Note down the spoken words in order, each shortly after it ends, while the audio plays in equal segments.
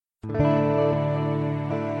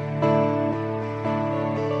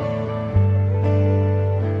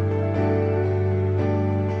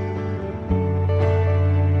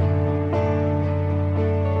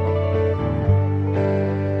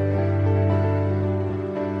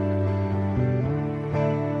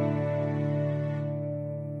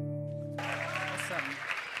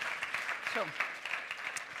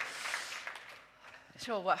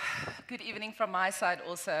Sure. Well, good evening from my side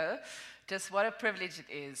also. Just what a privilege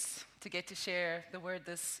it is to get to share the word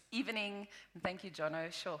this evening. And thank you,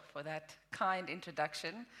 Jono, sure, for that kind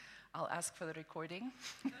introduction. I'll ask for the recording.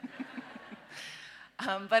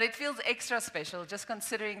 But it feels extra special just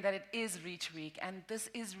considering that it is Reach Week. And this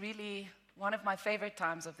is really one of my favorite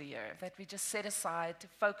times of the year, that we just set aside to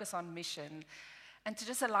focus on mission and to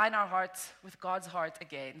just align our hearts with God's heart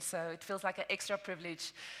again. So it feels like an extra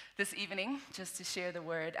privilege this evening just to share the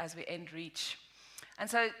word as we end Reach. And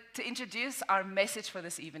so to introduce our message for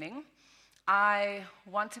this evening, I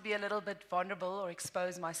want to be a little bit vulnerable or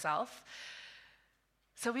expose myself.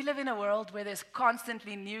 So we live in a world where there's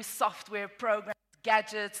constantly new software programs,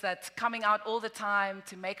 gadgets that's coming out all the time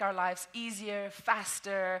to make our lives easier,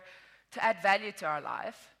 faster, to add value to our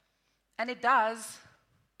life. And it does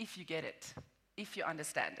if you get it, if you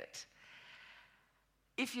understand it.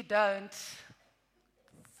 If you don't,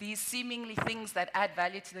 these seemingly things that add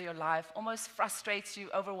value to your life almost frustrates you,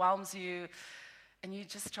 overwhelms you, and you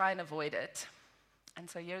just try and avoid it. And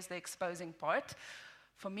so here's the exposing part.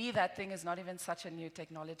 For me, that thing is not even such a new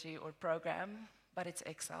technology or program, but it's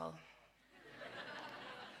Excel.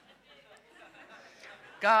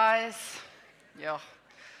 Guys, yeah.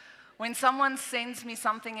 When someone sends me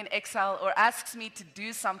something in Excel or asks me to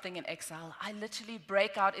do something in Excel, I literally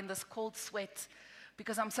break out in this cold sweat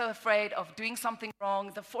because I'm so afraid of doing something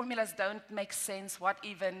wrong. The formulas don't make sense, what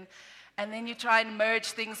even? And then you try and merge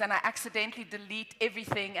things and I accidentally delete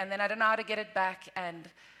everything and then I don't know how to get it back and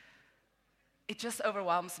it just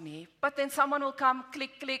overwhelms me. But then someone will come,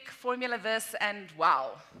 click, click, formula this, and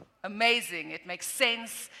wow, amazing. It makes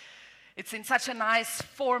sense. It's in such a nice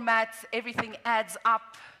format. Everything adds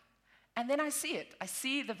up. And then I see it. I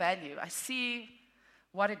see the value. I see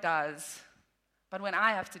what it does. But when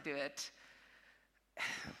I have to do it,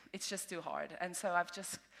 it's just too hard. And so I've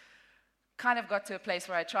just kind of got to a place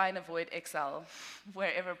where I try and avoid Excel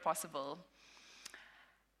wherever possible.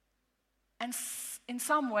 And in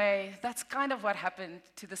some way, that's kind of what happened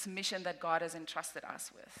to this mission that God has entrusted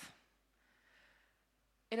us with.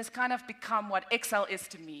 It has kind of become what Excel is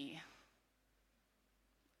to me.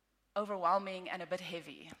 Overwhelming and a bit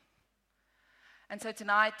heavy. And so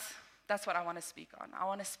tonight, that's what I want to speak on. I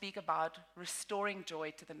want to speak about restoring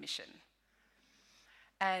joy to the mission.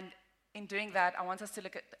 And in doing that, I want us to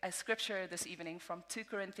look at a scripture this evening from 2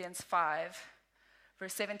 Corinthians 5,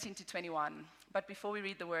 verse 17 to 21. But before we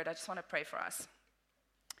read the word, I just want to pray for us.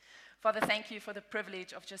 Father, thank you for the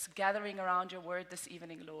privilege of just gathering around your word this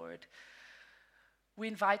evening, Lord. We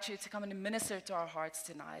invite you to come and minister to our hearts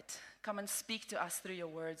tonight. Come and speak to us through your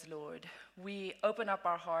words, Lord. We open up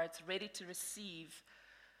our hearts, ready to receive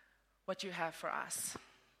what you have for us.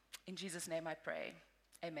 In Jesus' name I pray.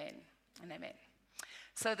 Amen and amen.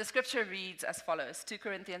 So the scripture reads as follows, 2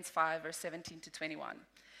 Corinthians 5, verse 17 to 21.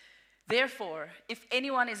 Therefore, if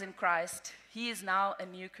anyone is in Christ, he is now a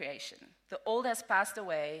new creation. The old has passed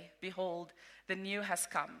away. Behold, the new has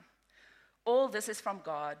come. All this is from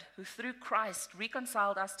God, who through Christ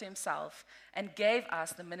reconciled us to himself and gave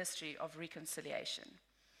us the ministry of reconciliation.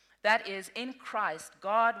 That is, in Christ,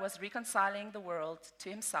 God was reconciling the world to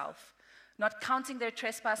himself, not counting their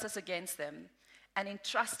trespasses against them, and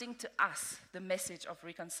entrusting to us the message of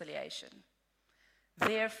reconciliation.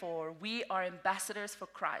 Therefore, we are ambassadors for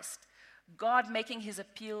Christ, God making his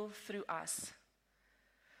appeal through us.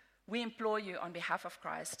 We implore you on behalf of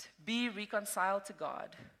Christ, be reconciled to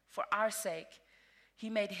God. For our sake, he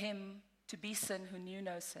made him to be sin who knew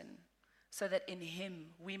no sin, so that in him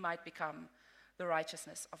we might become the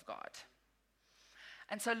righteousness of God.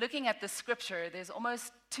 And so looking at the scripture, there's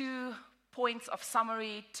almost 2 points of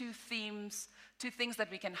summary, 2 themes, 2 things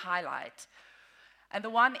that we can highlight. And the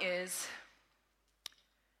one is,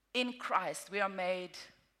 in Christ, we are made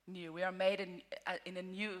new. We are made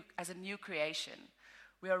as a new creation.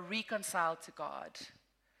 We are reconciled to God.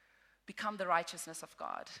 Become the righteousness of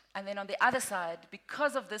God. And then on the other side,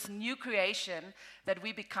 because of this new creation that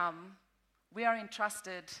we become, we are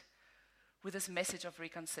entrusted with this message of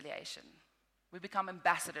reconciliation. We become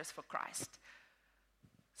ambassadors for Christ.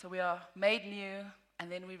 So we are made new,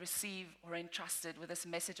 and then we receive or are entrusted with this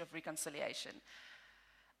message of reconciliation.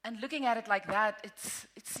 And looking at it like that,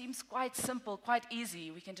 it seems quite simple, quite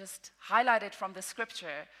easy. We can just highlight it from the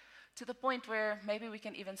scripture to the point where maybe we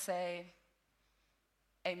can even say,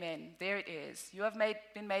 amen, there it is. You have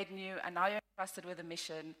been made new, and now you're entrusted with a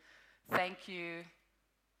mission. Thank you.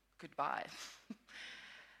 Goodbye.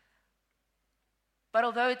 But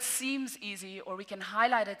although it seems easy, or we can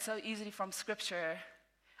highlight it so easily from Scripture,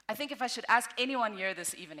 I think if I should ask anyone here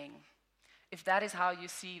this evening, if that is how you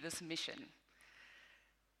see this mission,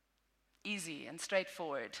 easy and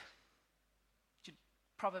straightforward,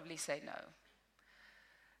 probably say no.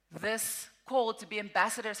 This call to be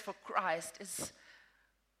ambassadors for Christ is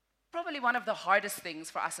probably one of the hardest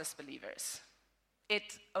things for us as believers.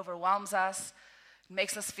 It overwhelms us,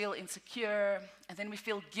 makes us feel insecure, and then we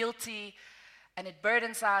feel guilty, and it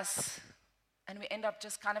burdens us, and we end up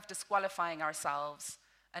just kind of disqualifying ourselves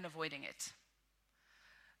and avoiding it.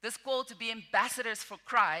 This call to be ambassadors for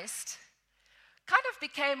Christ kind of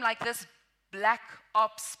became like this black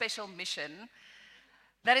ops special mission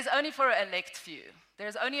that is only for an elect few.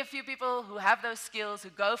 There's only a few people who have those skills,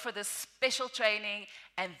 who go for this special training,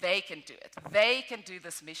 and they can do it. They can do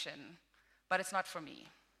this mission, but it's not for me.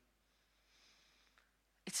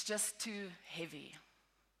 It's just too heavy.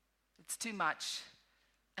 It's too much,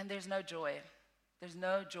 and there's no joy. There's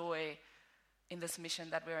no joy in this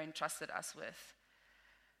mission that we're entrusted us with.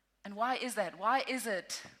 And why is that? Why is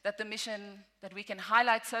it that the mission that we can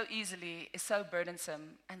highlight so easily is so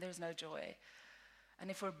burdensome and there's no joy? And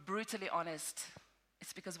if we're brutally honest,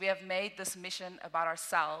 it's because we have made this mission about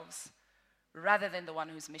ourselves rather than the one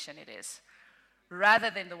whose mission it is, rather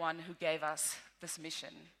than the one who gave us this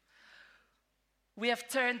mission. We have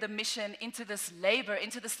turned the mission into this labor,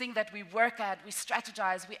 into this thing that we work at, we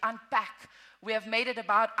strategize, we unpack. We have made it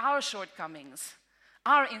about our shortcomings,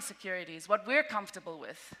 our insecurities, what we're comfortable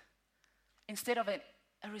with, instead of a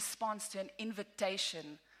response to an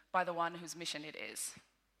invitation by the one whose mission it is.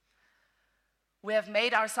 We have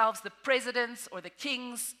made ourselves the presidents or the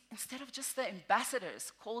kings instead of just the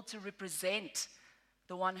ambassadors called to represent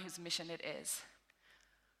the one whose mission it is.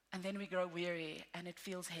 And then we grow weary and it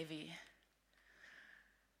feels heavy.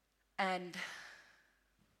 And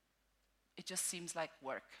it just seems like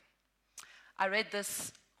work. I read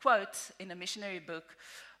this quote in a missionary book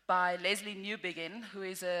by Leslie Newbigin, who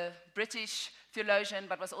is a British theologian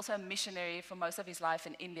but was also a missionary for most of his life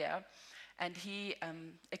in India. And he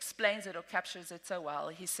explains it or captures it so well.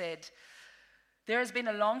 He said, "There has been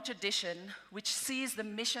a long tradition which sees the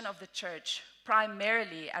mission of the church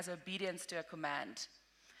primarily as obedience to a command.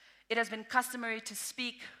 It has been customary to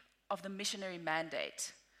speak of the missionary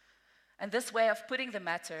mandate. And this way of putting the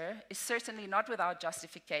matter is certainly not without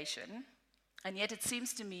justification, and yet it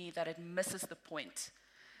seems to me that it misses the point.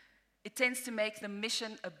 It tends to make the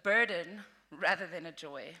mission a burden rather than a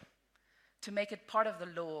joy, to make it part of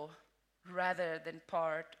the law rather than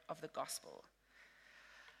part of the gospel."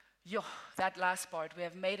 That last part, we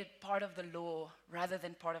have made it part of the law rather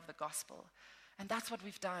than part of the gospel. And that's what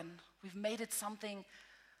we've done. We've made it something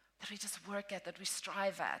that we just work at, that we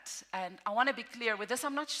strive at. And I want to be clear with this.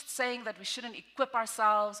 I'm not saying that we shouldn't equip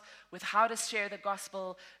ourselves with how to share the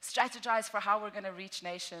gospel, strategize for how we're going to reach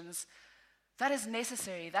nations. That is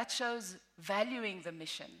necessary. That shows valuing the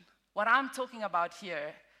mission. What I'm talking about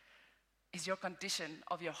here is your condition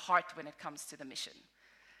of your heart when it comes to the mission.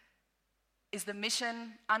 Is the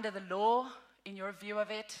mission under the law in your view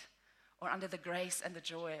of it, or under the grace and the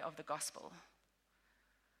joy of the gospel?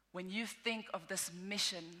 When you think of this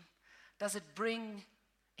mission, does it bring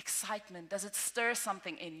excitement? Does it stir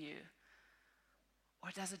something in you?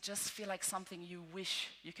 Or does it just feel like something you wish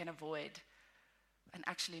you can avoid and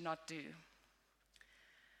actually not do?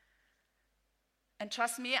 And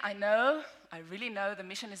trust me, I really know the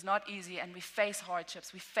mission is not easy, and we face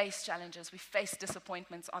hardships, we face challenges, we face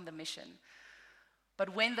disappointments on the mission. But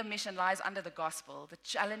when the mission lies under the gospel, the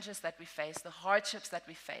challenges that we face, the hardships that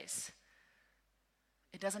we face,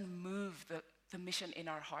 it doesn't move the mission in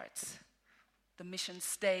our hearts. The mission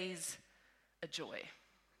stays a joy.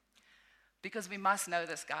 Because we must know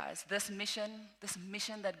this, guys. This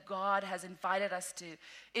mission that God has invited us to,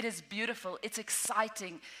 it is beautiful, it's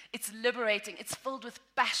exciting, it's liberating, it's filled with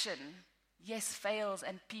passion. Yes, fails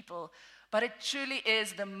and people, but it truly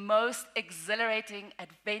is the most exhilarating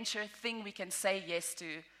adventure thing we can say yes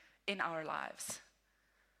to in our lives.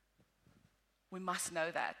 We must know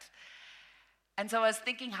that. And so I was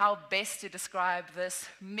thinking how best to describe this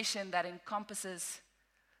mission that encompasses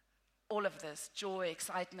all of this, joy,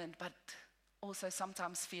 excitement, but also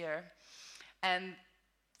sometimes fear. And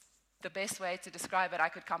the best way to describe it I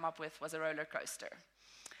could come up with was a roller coaster.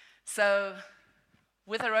 So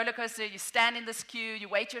with a roller coaster, you stand in this queue, you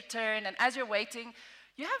wait your turn, and as you're waiting,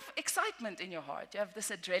 you have excitement in your heart. You have this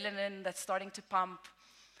adrenaline that's starting to pump,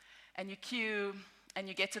 and you queue, and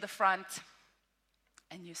you get to the front,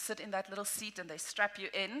 and you sit in that little seat, and they strap you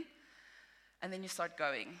in, and then you start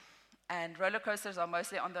going. And roller coasters are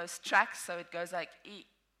mostly on those tracks, so it goes like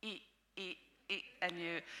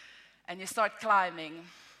and you start climbing.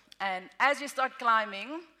 And as you start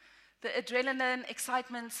climbing, the adrenaline,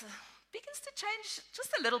 excitement begins to change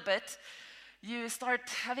just a little bit. You start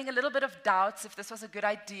having a little bit of doubts if this was a good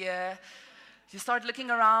idea. You start looking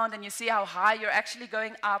around and you see how high you're actually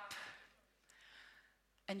going up.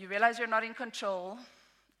 And you realize you're not in control.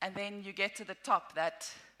 And then you get to the top, that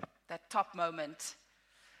top moment.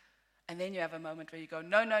 And then you have a moment where you go,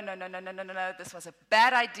 no, this was a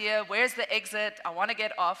bad idea. Where's the exit? I want to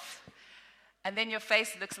get off. And then your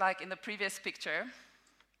face looks like in the previous picture,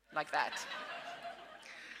 like that.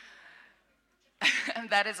 And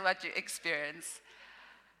that is what you experience.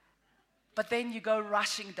 But then you go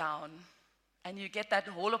rushing down, and you get that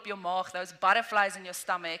hole up your maag, those butterflies in your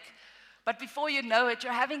stomach. But before you know it,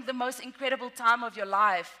 you're having the most incredible time of your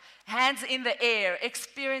life, hands in the air,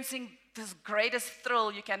 experiencing this greatest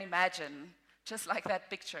thrill you can imagine, just like that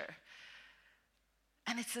picture.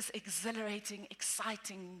 And it's this exhilarating,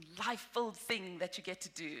 exciting, life-filled thing that you get to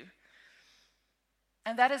do.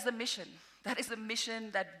 And that is the mission. That is the mission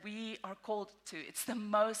that we are called to. It's the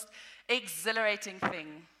most exhilarating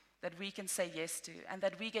thing that we can say yes to and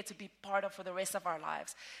that we get to be part of for the rest of our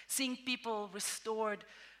lives. Seeing people restored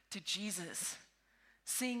to Jesus,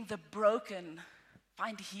 seeing the broken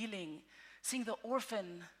find healing, seeing the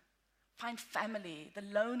orphan find family, the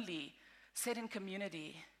lonely set in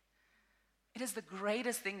community. It is the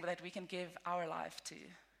greatest thing that we can give our life to.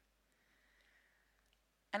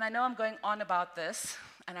 And I know I'm going on about this,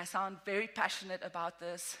 and I sound very passionate about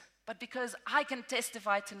this, but because I can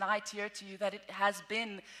testify tonight here to you that it has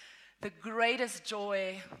been the greatest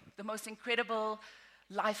joy, the most incredible,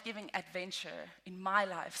 life-giving adventure in my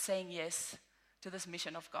life, saying yes to this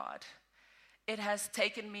mission of God. It has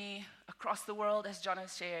taken me across the world, as John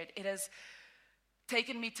has shared. It has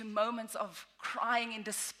taken me to moments of crying in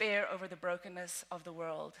despair over the brokenness of the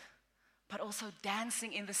world, but also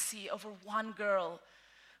dancing in the sea over one girl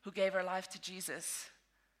who gave her life to Jesus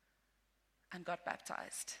and got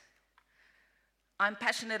baptized. I'm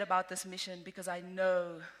passionate about this mission because I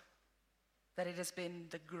know that it has been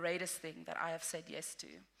the greatest thing that I have said yes to.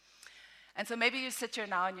 And so maybe you sit here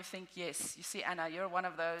now and you think, yes, you see, Anna, you're one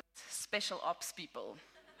of those special ops people.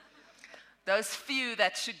 Those few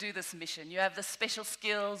that should do this mission. You have the special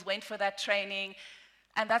skills, went for that training,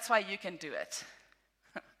 and that's why you can do it.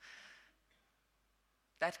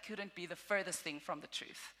 That couldn't be the furthest thing from the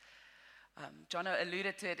truth. Jono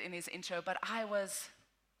alluded to it in his intro, but I was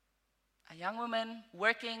a young woman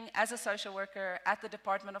working as a social worker at the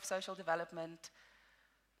Department of Social Development,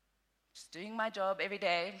 just doing my job every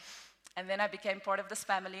day. And then I became part of this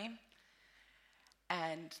family,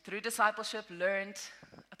 and through discipleship learned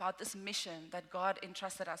about this mission that God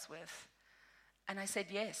entrusted us with. And I said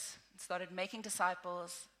yes, and started making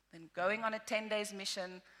disciples, then going on a 10 days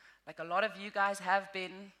mission, like a lot of you guys have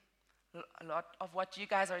been, a lot of what you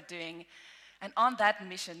guys are doing. And on that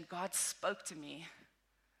mission, God spoke to me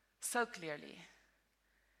so clearly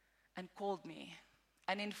and called me.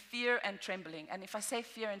 And in fear and trembling, and if I say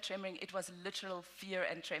fear and trembling, it was literal fear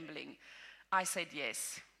and trembling, I said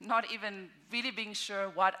yes. Not even really being sure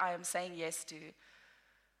what I am saying yes to,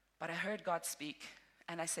 but I heard God speak,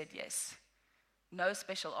 and I said yes. No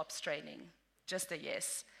special ops training, just a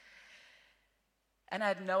yes. And I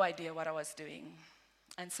had no idea what I was doing.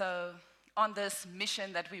 And so on this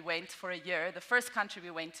mission that we went for a year, the first country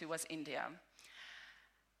we went to was India.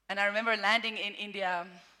 And I remember landing in India,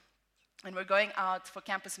 and we're going out for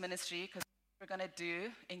campus ministry because we're going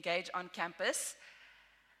to engage on campus.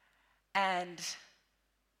 And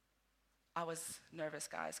I was nervous,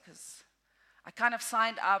 guys, because I kind of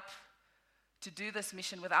signed up to do this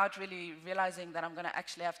mission without really realizing that I'm going to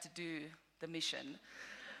actually have to do the mission.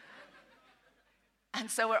 And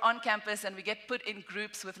so we're on campus, and we get put in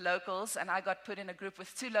groups with locals, and I got put in a group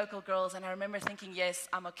with 2 local girls, and I remember thinking, yes,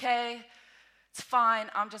 I'm okay, it's fine,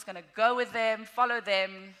 I'm just going to go with them, follow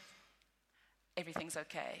them, everything's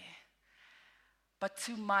okay. But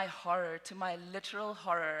to my horror, to my literal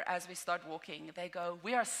horror, as we start walking, they go,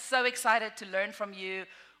 we are so excited to learn from you.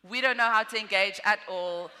 We don't know how to engage at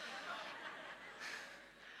all.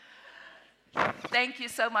 Thank you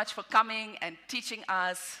so much for coming and teaching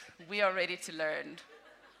us. We are ready to learn.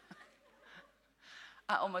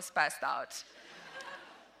 I almost passed out.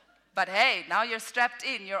 But hey, now you're strapped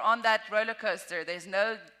in. You're on that roller coaster. There's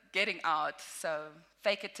no getting out. So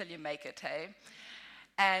fake it till you make it, hey?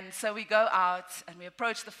 And so we go out and we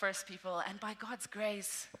approach the first people. And by God's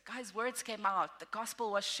grace, guys, words came out. The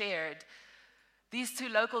gospel was shared. These 2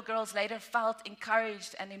 local girls later felt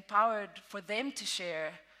encouraged and empowered for them to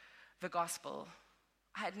share the gospel.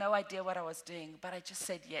 I had no idea what I was doing, but I just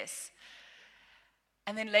said yes.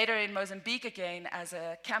 And then later in Mozambique again, as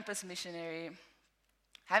a campus missionary,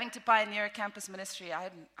 having to pioneer campus ministry, I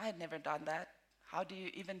had never done that. How do you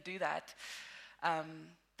even do that?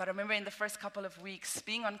 But I remember in the first couple of weeks,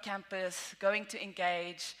 being on campus, going to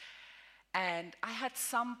engage, And I had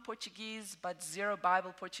some Portuguese, but zero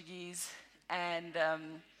Bible Portuguese. And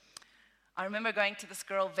I remember going to this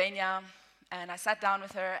girl, Venya, and I sat down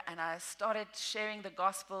with her and I started sharing the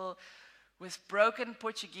gospel with broken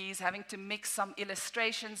Portuguese, having to mix some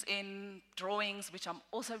illustrations in, drawings, which I'm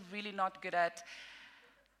also really not good at,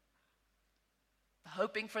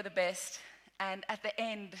 hoping for the best. And at the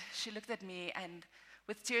end, she looked at me and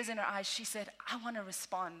with tears in her eyes, she said, I want to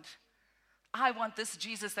respond. I want this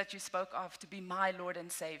Jesus that you spoke of to be my Lord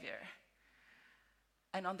and Savior.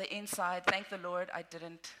 And on the inside, thank the Lord, I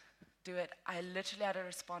didn't do it. I literally had a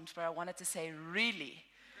response where I wanted to say, really?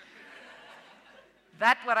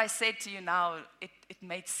 That what I said to you now, it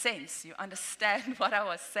made sense. You understand what I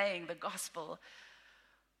was saying, the gospel.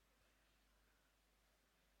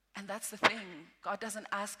 And that's the thing. God doesn't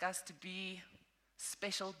ask us to be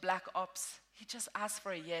special black ops. He just asks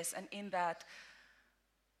for a yes. And in that,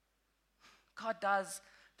 God does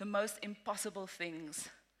the most impossible things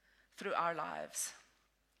through our lives.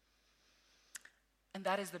 And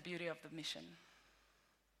that is the beauty of the mission.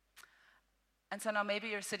 And so now maybe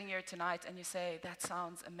you're sitting here tonight and you say, that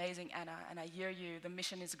sounds amazing, Anna, and I hear you, the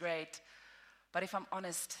mission is great. But if I'm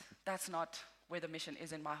honest, that's not where the mission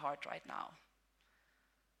is in my heart right now.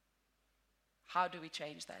 How do we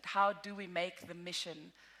change that? How do we make the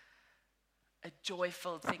mission a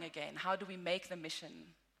joyful thing again? How do we make the mission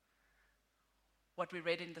what we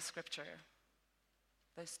read in the scripture?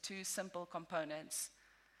 Those two simple components.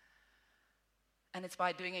 And it's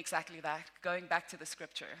by doing exactly that, going back to the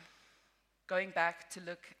scripture, going back to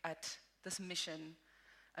look at this mission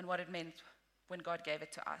and what it meant when God gave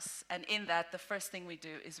it to us. And in that, the first thing we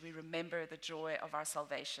do is we remember the joy of our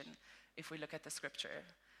salvation if we look at the scripture.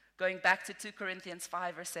 Going back to 2 Corinthians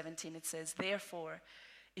 5, verse 17, it says, therefore,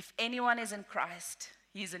 if anyone is in Christ,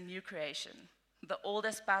 he is a new creation. The old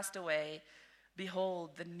has passed away.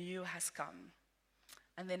 Behold, the new has come.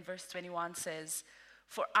 And then verse 21 says,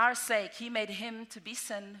 for our sake, he made him to be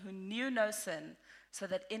sin who knew no sin, so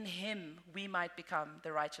that in him we might become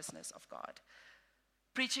the righteousness of God.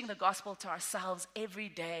 Preaching the gospel to ourselves every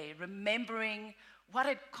day, remembering what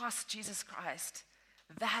it cost Jesus Christ,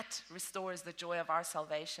 that restores the joy of our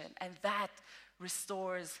salvation, and that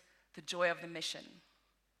restores the joy of the mission.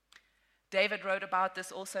 David wrote about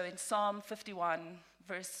this also in Psalm 51,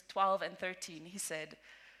 verse 12 and 13. He said,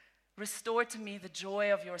 restore to me the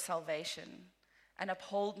joy of your salvation, and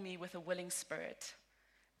uphold me with a willing spirit.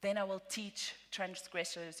 Then I will teach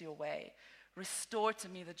transgressors your way. Restore to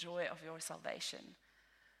me the joy of your salvation.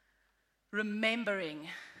 Remembering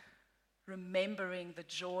the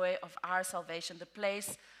joy of our salvation, the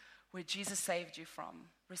place where Jesus saved you from,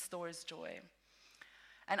 restores joy.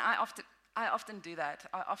 And I often do that.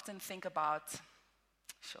 I often think about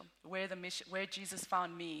where Jesus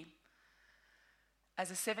found me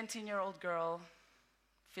as a 17-year-old girl,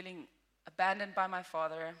 feeling abandoned by my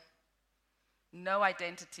father, no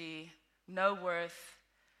identity, no worth,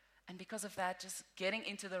 and because of that, just getting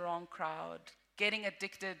into the wrong crowd, getting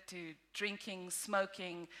addicted to drinking,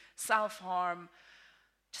 smoking, self-harm,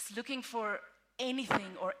 just looking for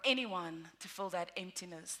anything or anyone to fill that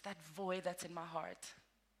emptiness, that void that's in my heart.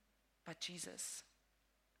 But Jesus.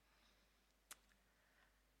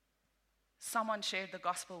 Someone shared the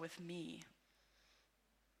gospel with me.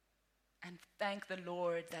 And thank the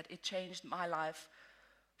Lord that it changed my life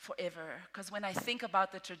forever. Because when I think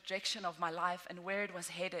about the trajectory of my life and where it was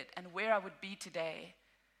headed and where I would be today,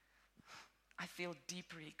 I feel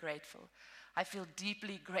deeply grateful. I feel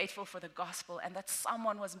deeply grateful for the gospel and that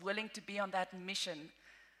someone was willing to be on that mission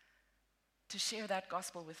to share that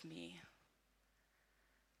gospel with me.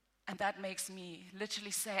 And that makes me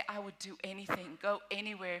literally say, I would do anything, go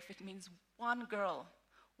anywhere if it means one girl,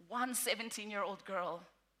 one 17-year-old girl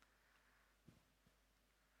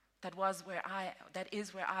that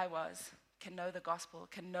is where I was, can know the gospel,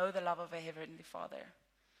 can know the love of a Heavenly Father.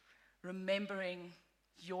 Remembering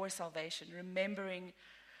your salvation, remembering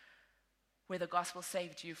where the gospel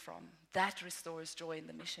saved you from, that restores joy in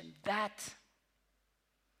the mission. That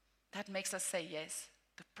makes us say yes,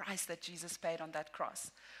 the price that Jesus paid on that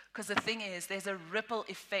cross. Because the thing is, there's a ripple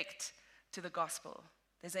effect to the gospel.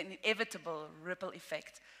 There's an inevitable ripple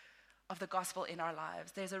effect of the gospel in our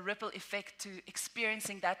lives. There's a ripple effect to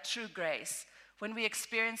experiencing that true grace. When we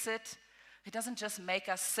experience it, it doesn't just make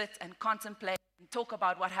us sit and contemplate and talk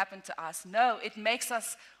about what happened to us. No, it makes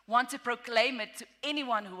us want to proclaim it to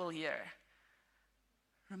anyone who will hear.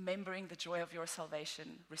 Remembering the joy of your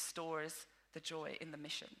salvation restores the joy in the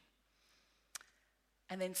mission.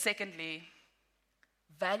 And then secondly,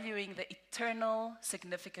 valuing the eternal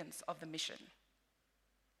significance of the mission.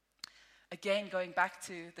 Again, going back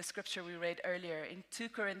to the scripture we read earlier, in 2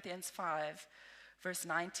 Corinthians 5, verse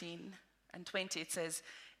 19 and 20, it says,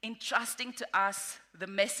 entrusting to us the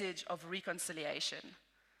message of reconciliation.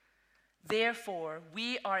 Therefore,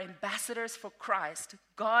 we are ambassadors for Christ,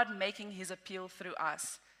 God making his appeal through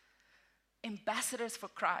us. Ambassadors for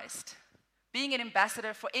Christ. Being an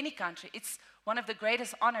ambassador for any country, it's one of the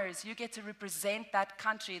greatest honors. You get to represent that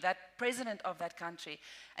country, that president of that country.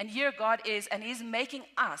 And here God is, and he's making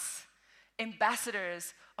us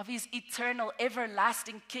ambassadors of his eternal,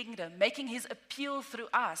 everlasting kingdom, making his appeal through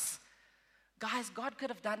us. Guys, God could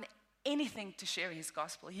have done anything to share his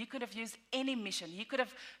gospel. He could have used any mission. He could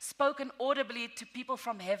have spoken audibly to people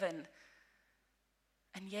from heaven.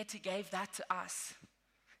 And yet he gave that to us.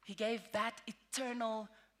 He gave that eternal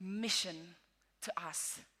mission to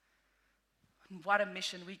us. And what a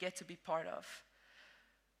mission we get to be part of.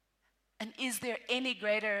 And is there any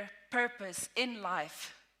greater purpose in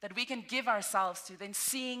life that we can give ourselves to than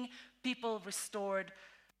seeing people restored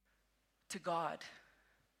to God?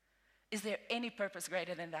 Is there any purpose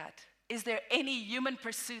greater than that? Is there any human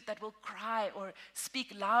pursuit that will cry or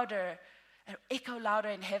speak louder or echo louder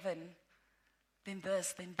in heaven than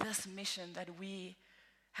this mission that we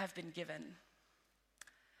have been given?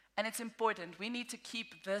 And it's important. We need to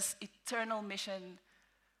keep this eternal mission,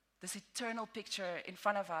 this eternal picture in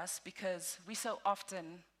front of us, because we so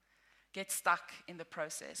often get stuck in the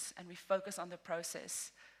process and we focus on the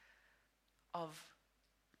process of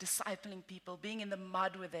discipling people, being in the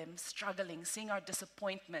mud with them, struggling, seeing our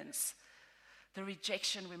disappointments, the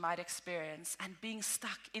rejection we might experience, and being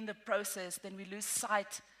stuck in the process, then we lose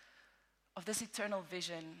sight of this eternal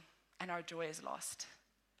vision and our joy is lost.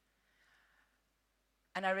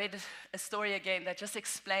 And I read a story again that just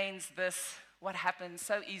explains this, what happens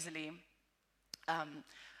so easily.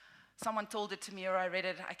 Someone told it to me, or I read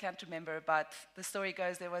it, I can't remember, but the story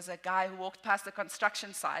goes, there was a guy who walked past the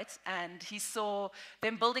construction site, and he saw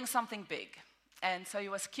them building something big. And so he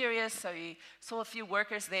was curious, so he saw a few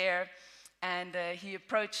workers there, and he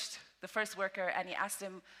approached the first worker, and he asked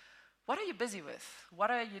him, what are you busy with? What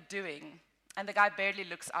are you doing? And the guy barely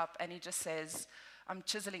looks up, and he just says, I'm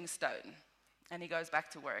chiseling stone. And he goes back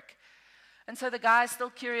to work. And so the guy, still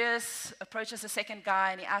curious, approaches the second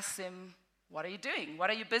guy, and he asks him, what are you doing? What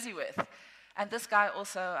are you busy with? And this guy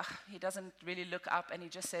also, he doesn't really look up, and he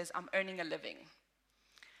just says, I'm earning a living.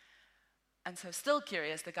 And so still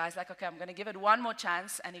curious, the guy's like, okay, I'm going to give it one more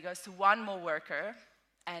chance. And he goes to one more worker,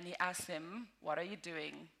 and he asks him, what are you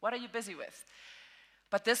doing? What are you busy with?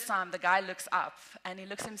 But this time, the guy looks up, and he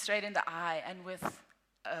looks him straight in the eye, and with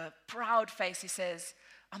a proud face, he says,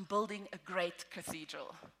 I'm building a great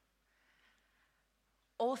cathedral.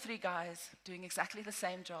 All three guys doing exactly the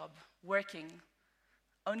same job, working.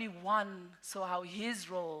 Only one saw how his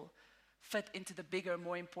role fit into the bigger,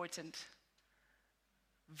 more important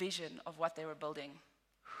vision of what they were building.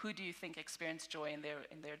 Who do you think experienced joy in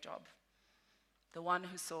their job? The one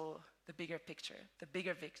who saw the bigger picture, the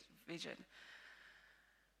bigger vision.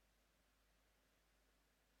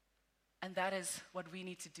 And that is what we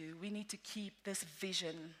need to do. We need to keep this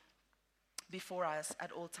vision before us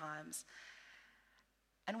at all times.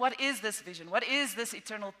 And what is this vision? What is this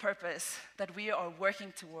eternal purpose that we are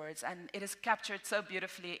working towards? And it is captured so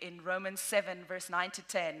beautifully in Romans 7, verse 9 to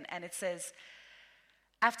 10. And it says,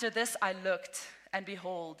 after this I looked, and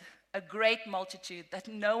behold, a great multitude that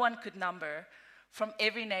no one could number, from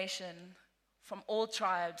every nation, from all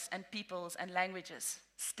tribes and peoples and languages,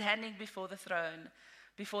 standing before the throne,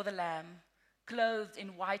 before the Lamb, clothed in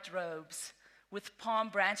white robes, with palm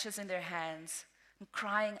branches in their hands, and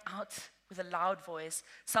crying out with a loud voice,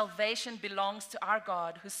 salvation belongs to our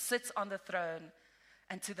God who sits on the throne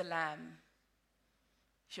and to the Lamb.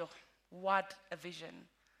 Yo, what a vision.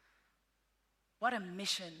 What a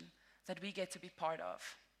mission that we get to be part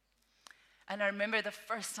of. And I remember the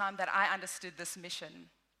first time that I understood this mission.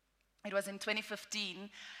 It was in 2015,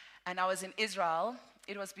 and I was in Israel.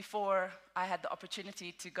 It was before I had the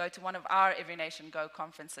opportunity to go to one of our Every Nation Go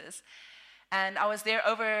conferences. And I was there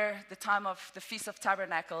over the time of the Feast of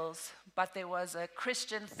Tabernacles, but there was a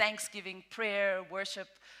Christian Thanksgiving prayer, worship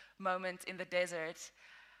moment in the desert.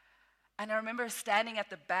 And I remember standing at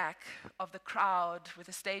the back of the crowd with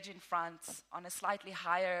a stage in front on a slightly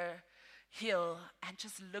higher hill and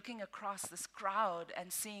just looking across this crowd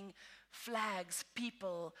and seeing flags,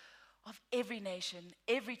 people of every nation,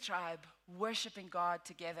 every tribe, worshiping God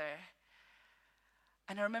together.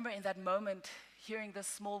 And I remember in that moment hearing this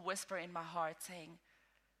small whisper in my heart saying,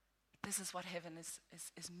 this is what heaven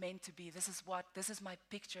is meant to be. This is my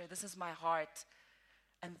picture, this is my heart,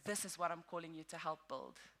 and this is what I'm calling you to help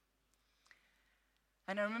build.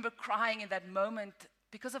 And I remember crying in that moment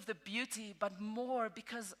because of the beauty, but more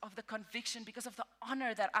because of the conviction, because of the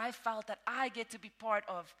honor that I felt that I get to be part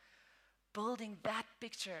of building that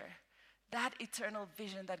picture, that eternal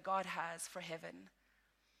vision that God has for heaven.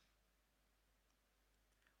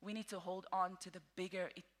 We need to hold on to the bigger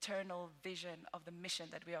eternal vision of the mission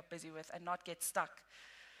that we are busy with and not get stuck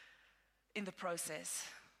in the process.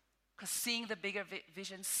 Because seeing the bigger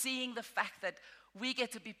vision, seeing the fact that we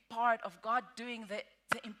get to be part of God doing the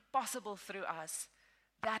impossible through us,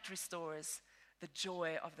 that restores the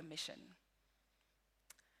joy of the mission.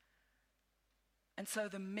 And so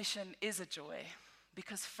the mission is a joy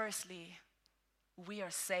because firstly, we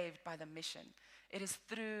are saved by the mission. It is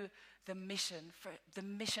through the mission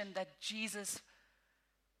that Jesus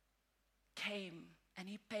came and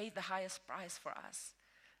he paid the highest price for us.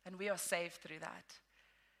 And we are saved through that.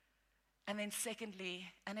 And then secondly,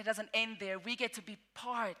 and it doesn't end there, we get to be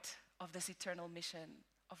part of this eternal mission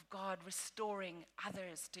of God restoring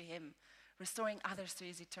others to him, restoring others to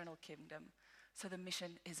his eternal kingdom. So the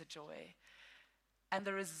mission is a joy. And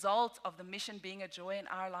the result of the mission being a joy in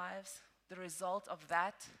our lives, the result of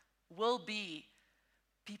that will be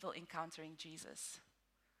people encountering Jesus,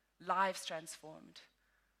 lives transformed.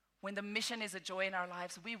 When the mission is a joy in our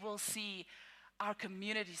lives, we will see our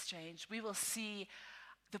communities change. We will see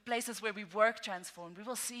the places where we work transformed.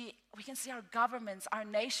 We can see our governments, our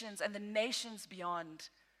nations, and the nations beyond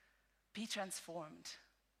be transformed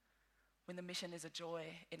when the mission is a joy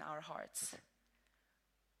in our hearts.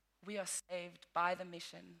 We are saved by the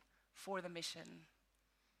mission, for the mission.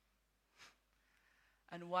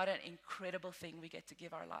 And what an incredible thing we get to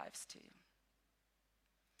give our lives to.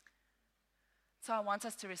 So I want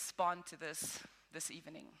us to respond to this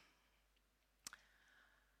evening.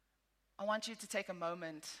 I want you to take a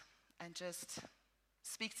moment and just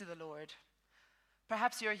speak to the Lord.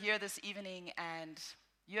 Perhaps you're here this evening and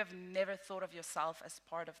you have never thought of yourself as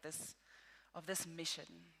part of this mission.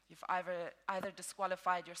 You've either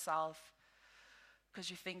disqualified yourself because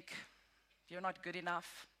you think you're not good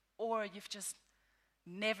enough, or you've just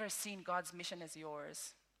never seen God's mission as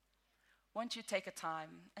yours. Won't you take a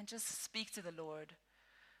time and just speak to the Lord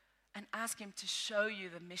and ask him to show you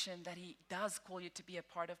the mission that he does call you to be a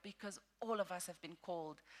part of, because all of us have been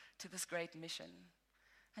called to this great mission.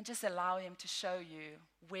 And just allow him to show you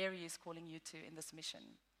where he is calling you to in this mission.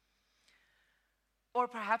 Or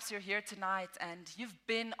perhaps you're here tonight and you've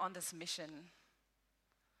been on this mission,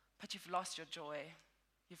 but you've lost your joy.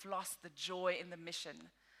 You've lost the joy in the mission.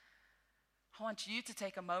 I want you to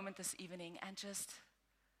take a moment this evening and just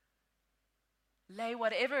lay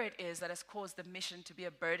whatever it is that has caused the mission to be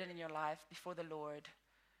a burden in your life before the Lord.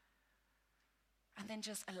 And then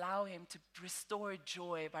just allow him to restore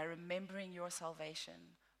joy by remembering your salvation,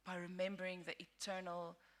 by remembering the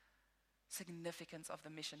eternal significance of the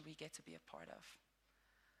mission we get to be a part of.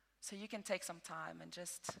 So you can take some time and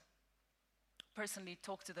just personally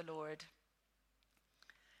talk to the Lord.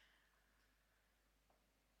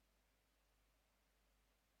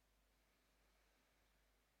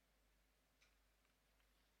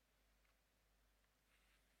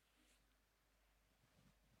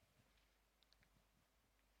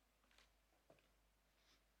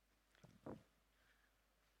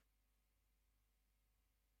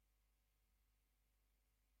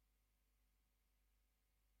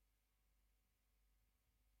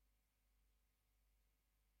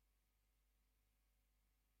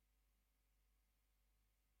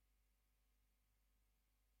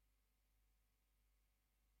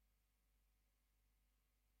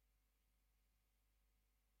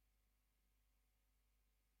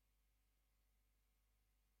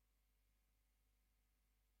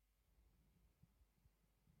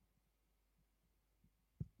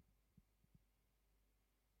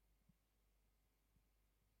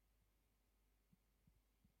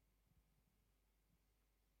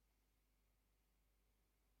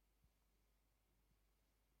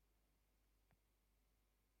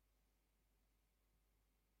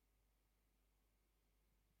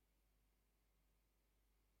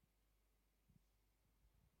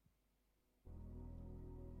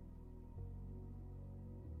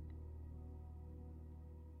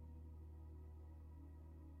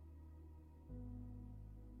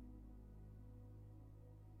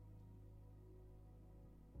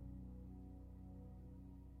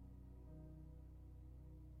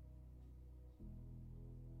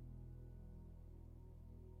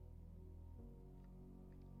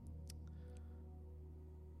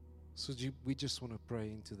 So we just want to pray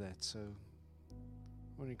into that. So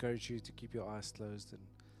I want to encourage you to keep your eyes closed. And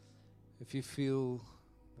if you feel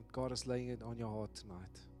that God is laying it on your heart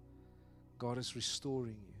tonight, God is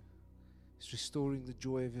restoring you. He's restoring the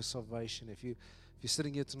joy of your salvation. If you If you're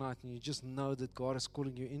sitting here tonight and you just know that God is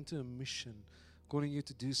calling you into a mission, calling you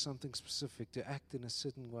to do something specific, to act in a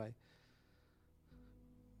certain way,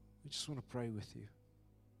 we just want to pray with you.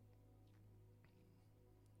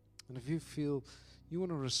 And if you feel you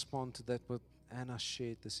want to respond to that, what Anna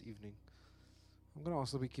shared this evening, I'm going to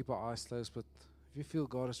ask that we keep our eyes closed, but if you feel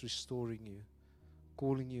God is restoring you,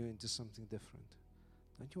 calling you into something different,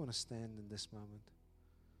 don't you want to stand in this moment?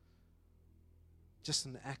 Just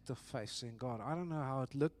an act of faith, saying, God, I don't know how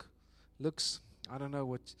it looks. I don't know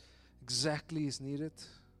what exactly is needed,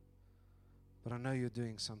 but I know you're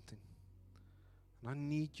doing something. And I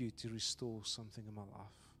need you to restore something in my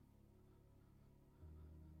life.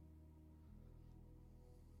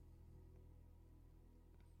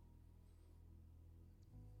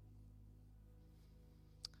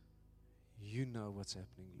 You know what's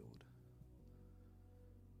happening, Lord.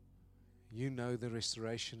 You know the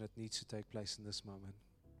restoration that needs to take place in this moment.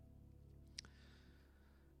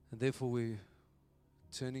 And therefore we're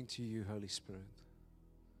turning to you, Holy Spirit.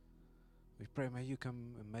 We pray, may you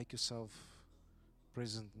come and make yourself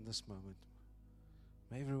present in this moment.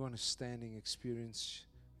 May everyone who's standing experience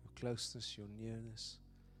your closeness, your nearness.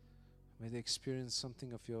 May they experience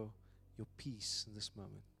something of your peace in this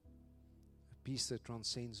moment. A peace that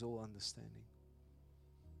transcends all understanding.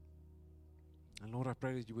 And Lord, I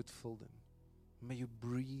pray that you would fill them. May you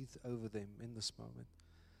breathe over them in this moment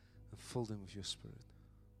and fill them with your Spirit.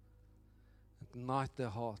 Ignite their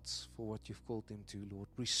hearts for what you've called them to, Lord.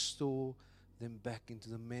 Restore them back into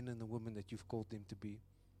the men and the women that you've called them to be.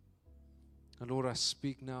 And Lord, I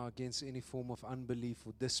speak now against any form of unbelief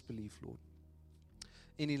or disbelief, Lord.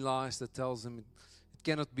 Any lies that tells them it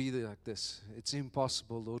cannot be like this. It's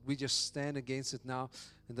impossible, Lord. We just stand against it now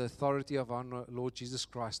in the authority of our Lord Jesus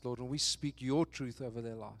Christ, Lord. And we speak your truth over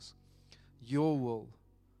their lives. Your will.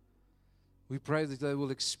 We pray that they will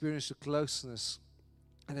experience a closeness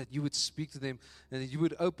and that you would speak to them and that you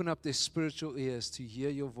would open up their spiritual ears to hear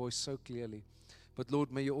your voice so clearly. But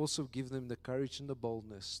Lord, may you also give them the courage and the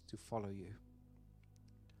boldness to follow you.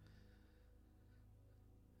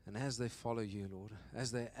 And as they follow you, Lord,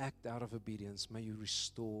 as they act out of obedience, may you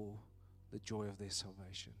restore the joy of their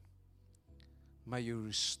salvation. May you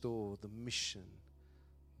restore the mission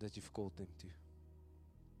that you've called them to.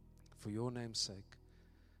 For your name's sake,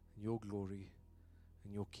 your glory,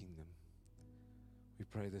 and your kingdom. We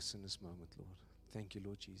pray this in this moment, Lord. Thank you,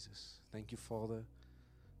 Lord Jesus. Thank you, Father,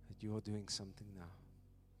 that you are doing something now.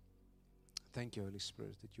 Thank you, Holy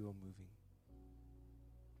Spirit, that you are moving.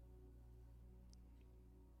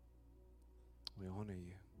 We honor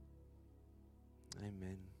you.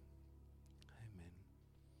 Amen.